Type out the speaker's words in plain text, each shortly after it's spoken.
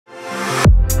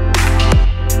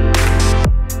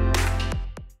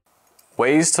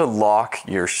Ways to lock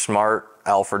your smart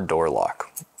Alfred door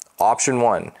lock. Option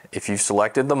 1, if you've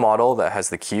selected the model that has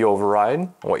the key override,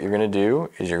 what you're going to do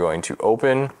is you're going to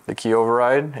open the key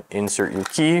override, insert your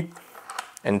key,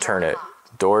 and turn it.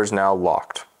 Door is now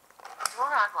locked. Door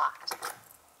unlocked.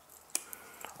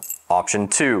 Option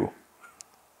 2,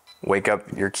 wake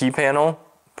up your key panel,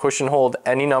 push and hold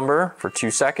any number for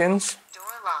 2 seconds, Door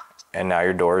locked. and now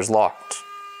your door is locked.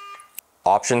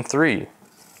 Option 3,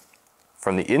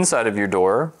 from the inside of your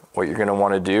door, what you're going to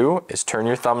want to do is turn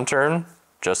your thumb turn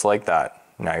just like that.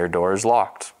 Now your door is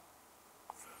locked.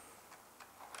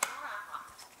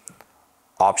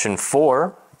 Option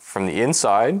 4, from the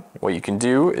inside, what you can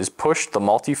do is push the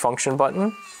multi-function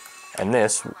button and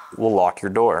this will lock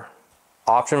your door.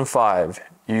 Option 5,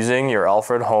 using your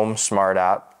Alfred Home Smart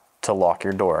app to lock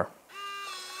your door.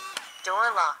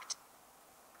 Door locked.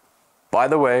 By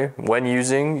the way, when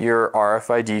using your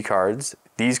RFID cards,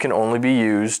 these can only be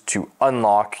used to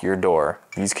unlock your door.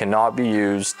 These cannot be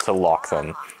used to lock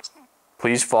them.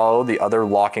 Please follow the other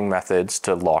locking methods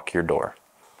to lock your door.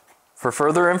 For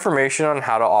further information on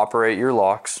how to operate your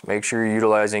locks, make sure you're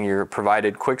utilizing your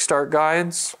provided quick start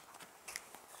guides,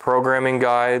 programming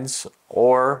guides,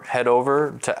 or head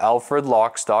over to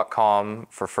alfredlocks.com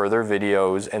for further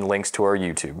videos and links to our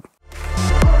YouTube.